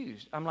terribly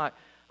confused. I'm like,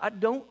 I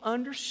don't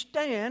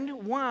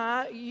understand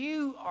why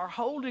you are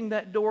holding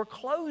that door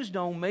closed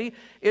on me.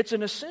 It's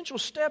an essential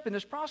step in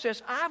this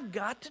process. I've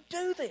got to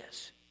do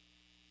this.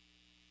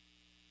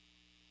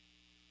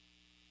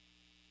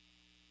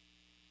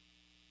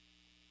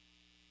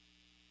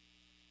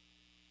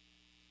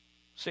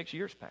 Six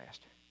years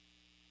passed.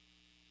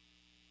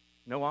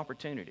 No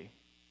opportunity.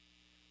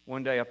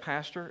 One day, a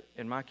pastor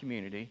in my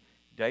community,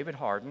 David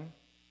Harden,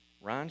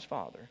 Ryan's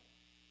father,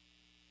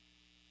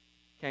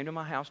 came to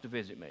my house to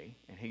visit me,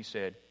 and he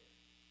said,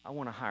 I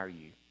want to hire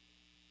you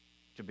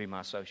to be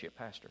my associate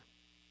pastor.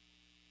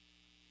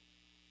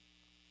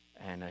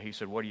 And he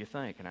said, what do you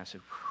think? And I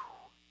said,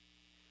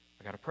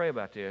 I got to pray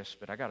about this,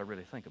 but I got to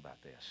really think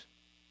about this.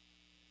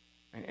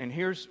 And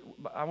here's,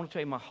 I want to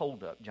tell you my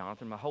holdup,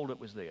 Jonathan. My holdup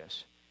was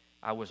this.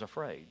 I was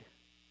afraid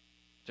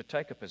to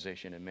take a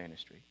position in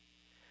ministry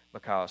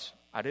because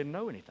I didn't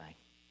know anything.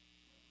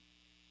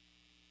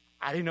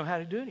 I didn't know how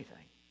to do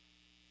anything.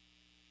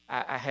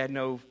 I had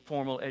no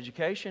formal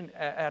education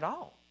at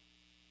all.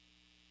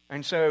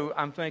 And so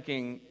I'm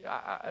thinking,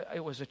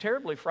 it was a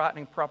terribly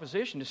frightening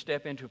proposition to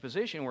step into a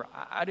position where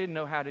I didn't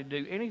know how to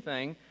do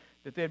anything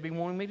that they'd be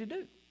wanting me to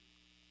do.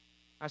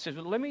 I said,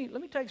 well, let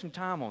me take some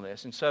time on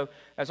this. And so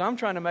as I'm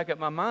trying to make up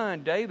my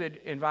mind,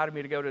 David invited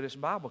me to go to this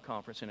Bible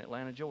conference in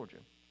Atlanta, Georgia.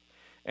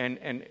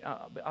 And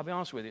I'll be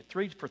honest with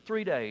you, for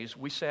 3 days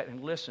we sat and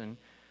listened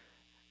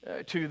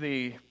to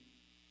the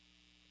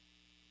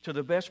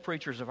best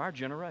preachers of our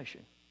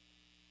generation.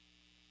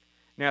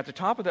 Now, at the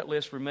top of that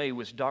list for me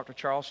was Dr.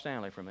 Charles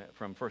Stanley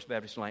from First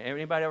Baptist Lane.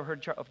 Anybody ever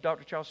heard of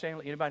Dr. Charles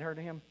Stanley? Anybody heard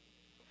of him?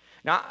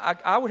 Now,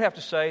 I would have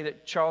to say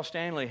that Charles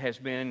Stanley has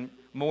been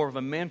more of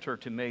a mentor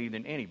to me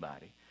than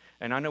anybody.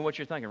 And I know what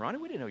you're thinking, Ronnie,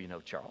 we didn't know you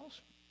know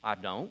Charles. I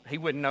don't. He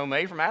wouldn't know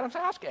me from Adam's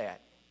house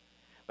cat.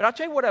 But I'll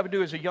tell you what I would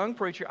do as a young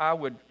preacher. I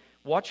would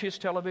watch his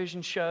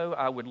television show.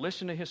 I would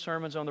listen to his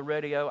sermons on the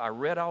radio. I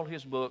read all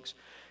his books.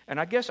 And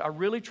I guess I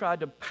really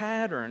tried to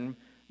pattern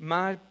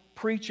my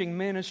preaching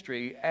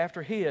ministry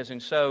after his.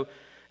 And so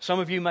some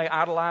of you may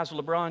idolize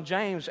LeBron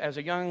James as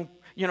a young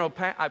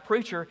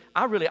preacher.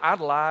 I really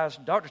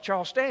idolized Dr.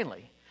 Charles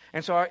Stanley.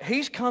 And so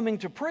he's coming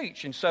to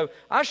preach. And so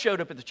I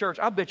showed up at the church,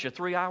 I bet you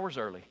 3 hours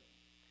early.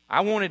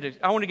 I wanted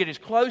to get as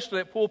close to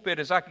that pulpit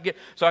as I could get.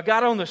 So I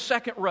got on the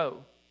second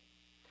row.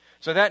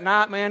 So that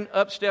night, man,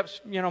 up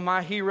steps,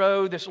 my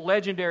hero, this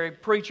legendary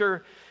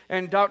preacher,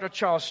 and Dr.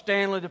 Charles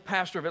Stanley, the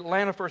pastor of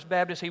Atlanta First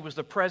Baptist. He was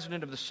the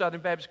president of the Southern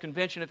Baptist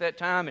Convention at that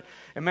time.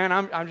 And man,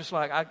 I'm just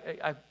like,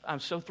 I'm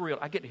so thrilled.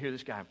 I get to hear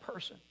this guy in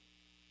person.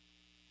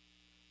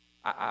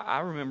 I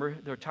remember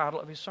the title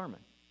of his sermon,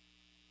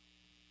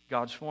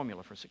 God's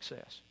Formula for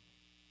Success.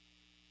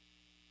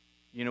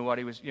 You know what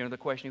the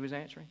question he was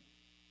answering?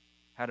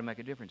 How to make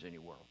a difference in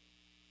your world.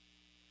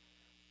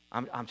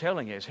 I'm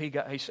telling you, as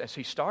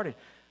he started,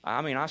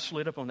 I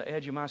slid up on the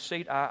edge of my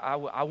seat.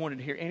 I wanted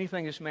to hear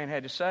anything this man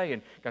had to say,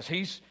 and because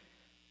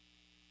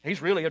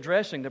he's really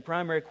addressing the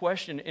primary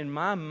question in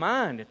my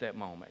mind at that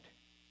moment.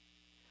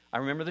 I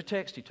remember the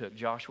text he took,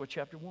 Joshua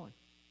chapter 1.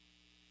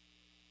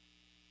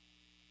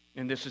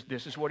 And this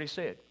is what he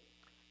said.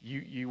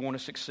 You want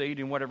to succeed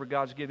in whatever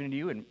God's given to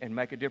you and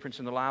make a difference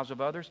in the lives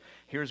of others?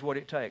 Here's what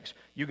it takes.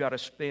 You got to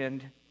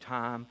spend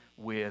time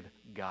with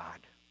God.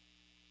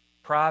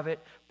 Private,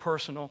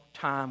 personal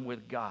time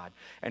with God.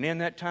 And in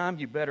that time,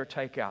 you better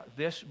take out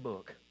this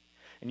book.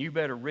 And you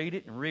better read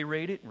it and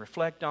reread it and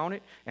reflect on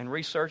it and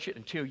research it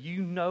until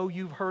you know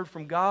you've heard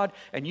from God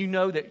and you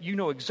know that you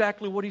know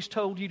exactly what He's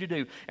told you to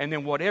do. And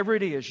then whatever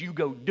it is, you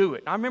go do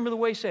it. I remember the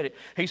way he said it.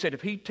 He said,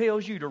 if He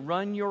tells you to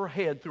run your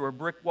head through a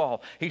brick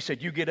wall, he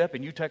said, you get up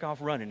and you take off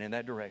running in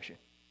that direction.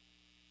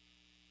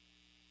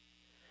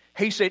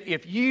 He said,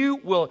 if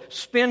you will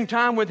spend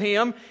time with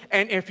Him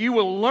and if you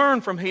will learn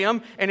from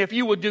Him and if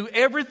you will do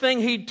everything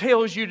He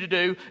tells you to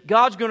do,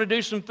 God's going to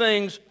do some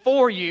things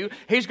for you.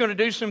 He's going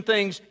to do some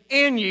things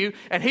in you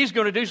and He's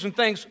going to do some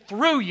things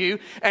through you.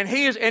 And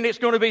it's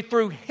going to be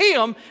through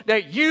Him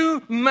that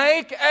you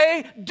make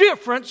a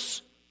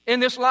difference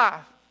in this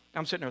life.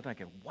 I'm sitting there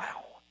thinking,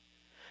 wow.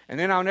 And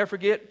then I'll never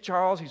forget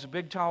Charles. He's a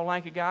big, tall,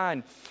 lanky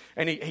guy.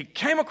 And he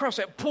came across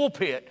that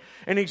pulpit.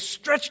 And he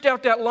stretched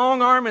out that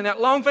long arm. And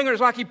that long finger is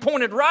like he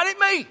pointed right at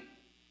me.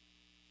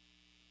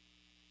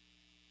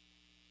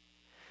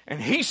 And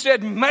he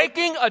said,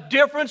 making a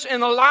difference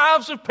in the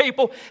lives of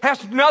people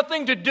has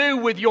nothing to do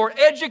with your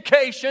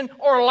education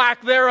or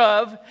lack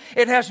thereof.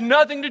 It has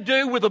nothing to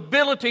do with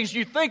abilities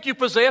you think you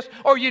possess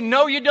or you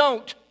know you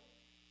don't.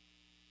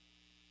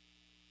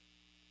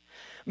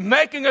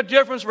 Making a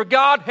difference for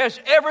God has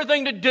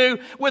everything to do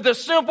with the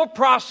simple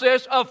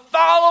process of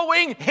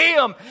following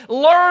Him.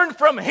 Learn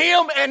from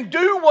Him and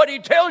do what He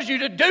tells you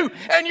to do,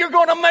 and you're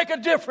going to make a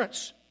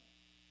difference.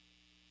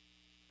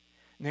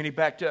 And then he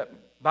backed up.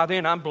 By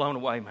then, I'm blown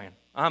away, man.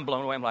 I'm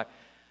blown away. I'm like,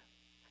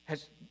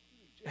 has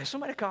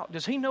somebody called?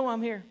 Does he know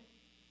I'm here?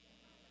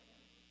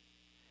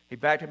 He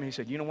backed up and he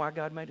said, you know why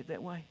God made it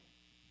that way?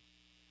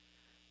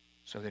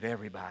 So that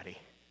everybody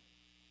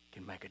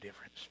can make a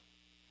difference.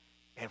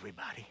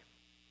 Everybody.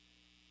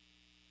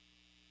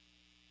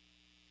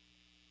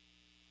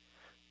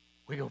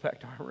 We go back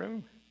to our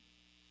room.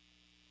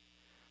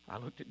 I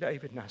looked at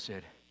David and I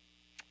said,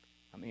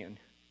 I'm in.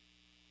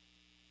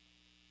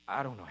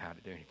 I don't know how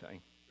to do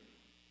anything.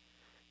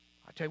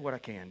 I'll tell you what I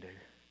can do.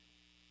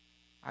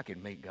 I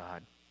can meet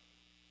God.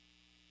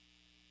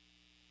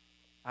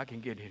 I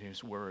can get in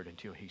His Word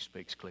until He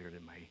speaks clear to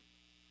me.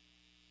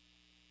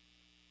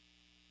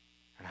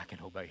 And I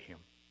can obey Him.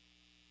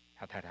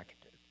 How that I can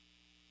do.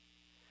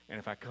 And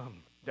if I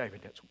come,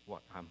 David, that's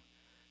what I'm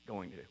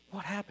going to do.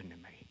 What happened to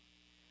me?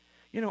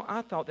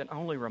 I thought that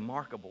only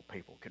remarkable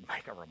people could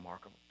make a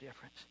remarkable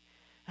difference.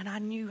 And I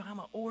knew I'm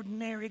an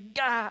ordinary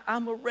guy.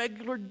 I'm a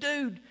regular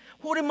dude.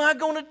 What am I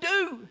going to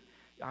do?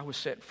 I was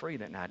set free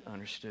that night and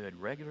understood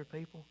regular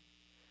people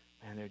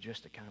And they're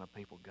just the kind of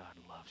people God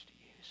loves to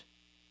use.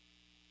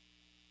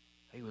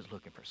 He was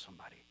looking for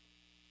somebody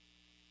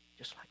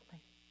just like me.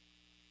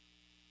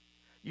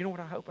 You know what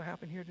I hope will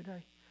happen here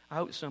today? I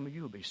hope some of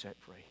you will be set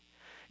free.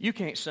 You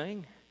can't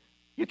sing.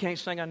 You can't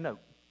sing a note.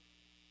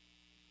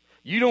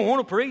 You don't want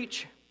to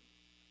preach.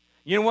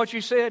 You know what you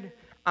said?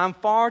 I'm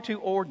far too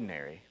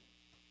ordinary.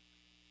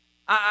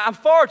 I'm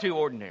far too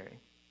ordinary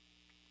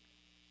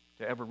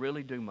to ever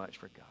really do much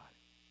for God.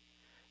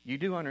 You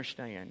do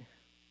understand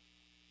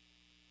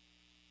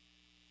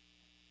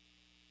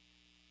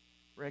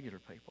regular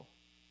people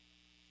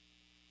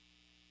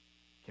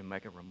can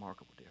make a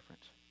remarkable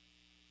difference.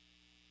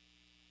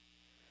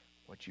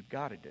 What you've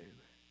got to do,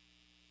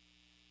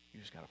 you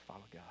just got to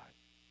follow God.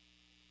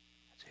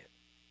 That's it.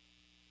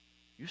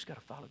 You just got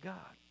to follow God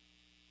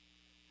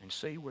and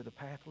see where the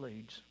path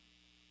leads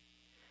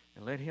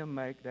and let Him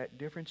make that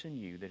difference in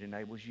you that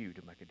enables you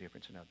to make a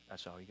difference in others.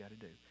 That's all you got to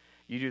do.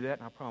 You do that,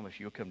 and I promise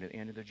you'll come to the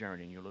end of the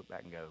journey and you'll look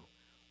back and go,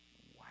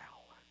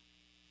 wow,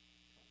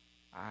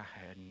 I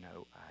had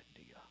no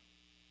idea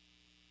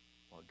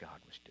what God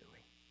was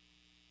doing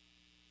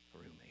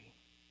through me.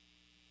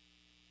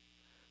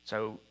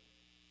 So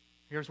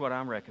here's what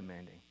I'm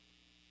recommending.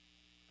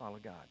 Follow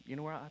God. You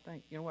know what I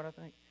think?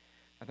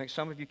 I think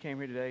some of you came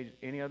here today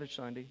any other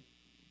Sunday.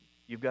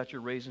 You've got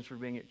your reasons for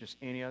being here just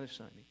any other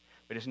Sunday.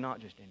 But it's not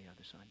just any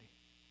other Sunday.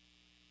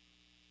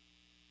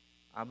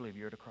 I believe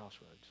you're at a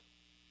crossroads.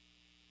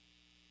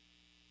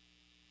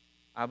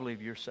 I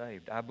believe you're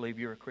saved. I believe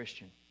you're a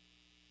Christian.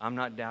 I'm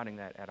not doubting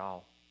that at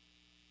all.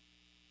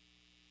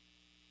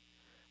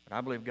 But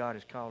I believe God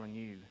is calling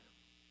you to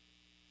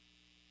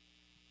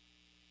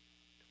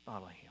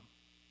follow Him.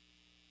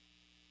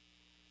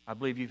 I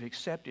believe you've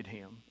accepted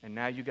Him, and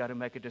now you've got to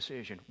make a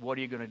decision. What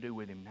are you going to do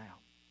with Him now?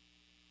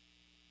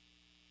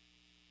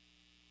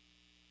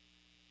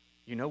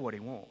 You know what He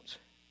wants.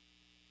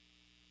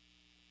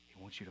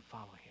 He wants you to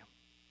follow Him.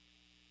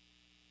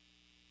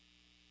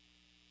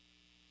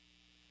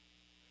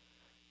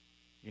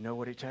 You know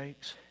what it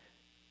takes?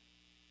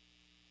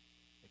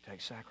 It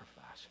takes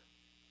sacrifice.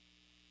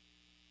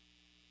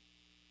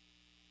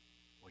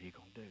 What are you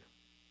going to do?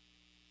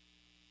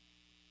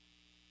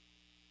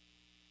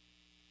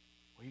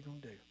 What are you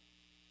going to do?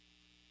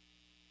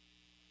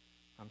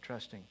 I'm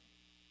trusting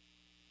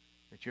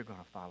that you're going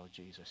to follow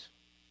Jesus.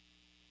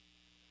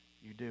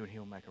 You do, and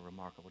He'll make a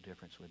remarkable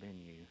difference within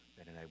you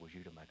that enables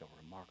you to make a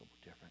remarkable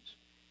difference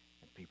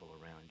in people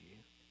around you.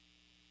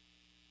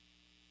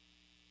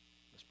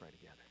 Let's pray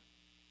together.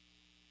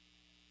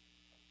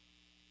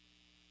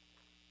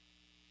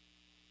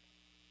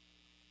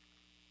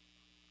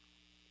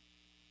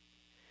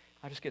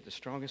 I just get the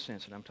strongest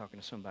sense that I'm talking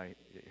to somebody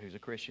who's a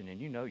Christian, and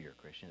you know you're a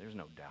Christian. There's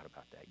no doubt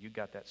about that. You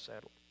got that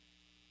settled.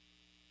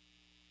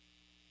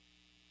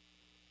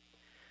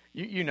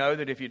 You know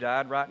that if you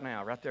died right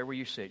now, right there where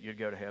you sit, you'd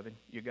go to heaven.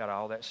 You got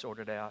all that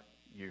sorted out.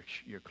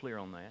 You're clear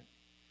on that.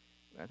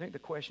 I think the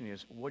question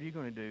is, what are you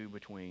going to do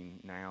between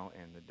now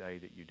and the day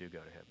that you do go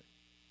to heaven?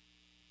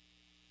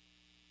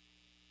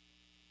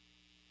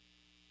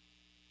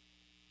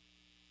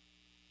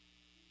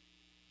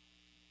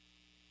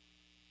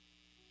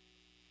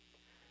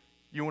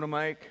 You want to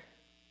make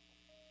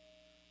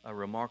a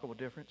remarkable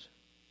difference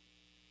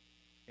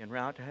en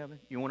route to heaven?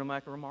 You want to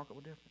make a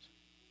remarkable difference?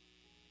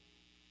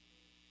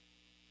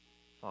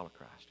 Follow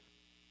Christ.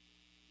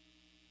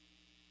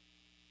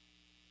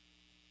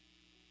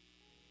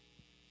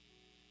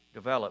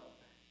 Develop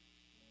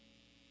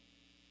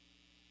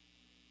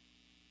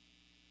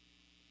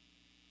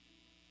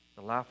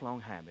the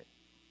lifelong habit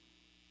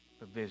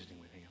of visiting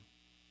with Him.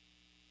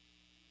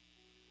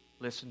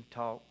 Listen,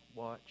 talk,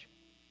 watch,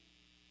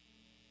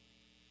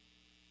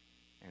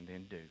 and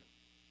then do.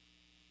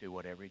 Do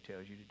whatever He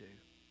tells you to do.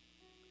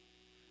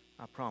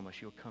 I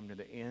promise you'll come to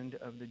the end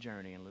of the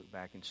journey and look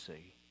back and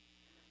see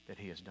that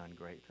He has done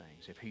great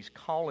things. If He's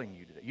calling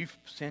you to that, you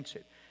sense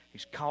it.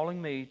 He's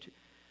calling me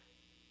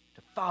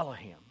to follow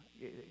Him.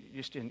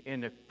 Just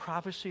in the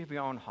privacy of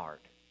your own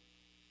heart.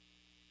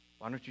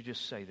 Why don't you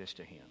just say this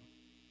to Him?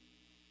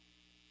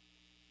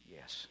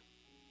 Yes.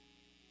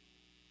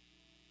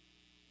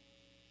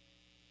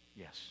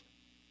 Yes.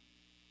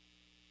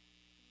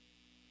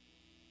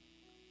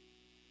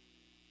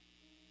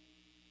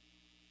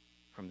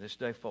 From this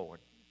day forward,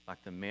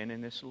 like the men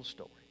in this little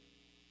story,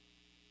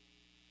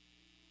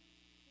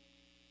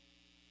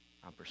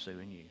 I'm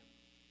pursuing you.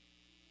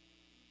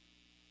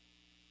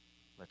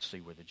 Let's see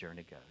where the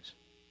journey goes.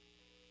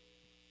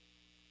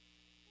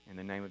 In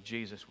the name of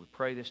Jesus, we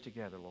pray this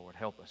together, Lord.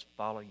 Help us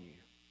follow you.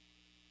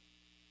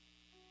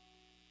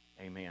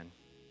 Amen.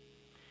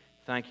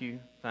 Thank you.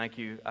 Thank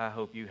you. I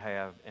hope you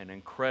have an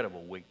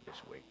incredible week this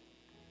week.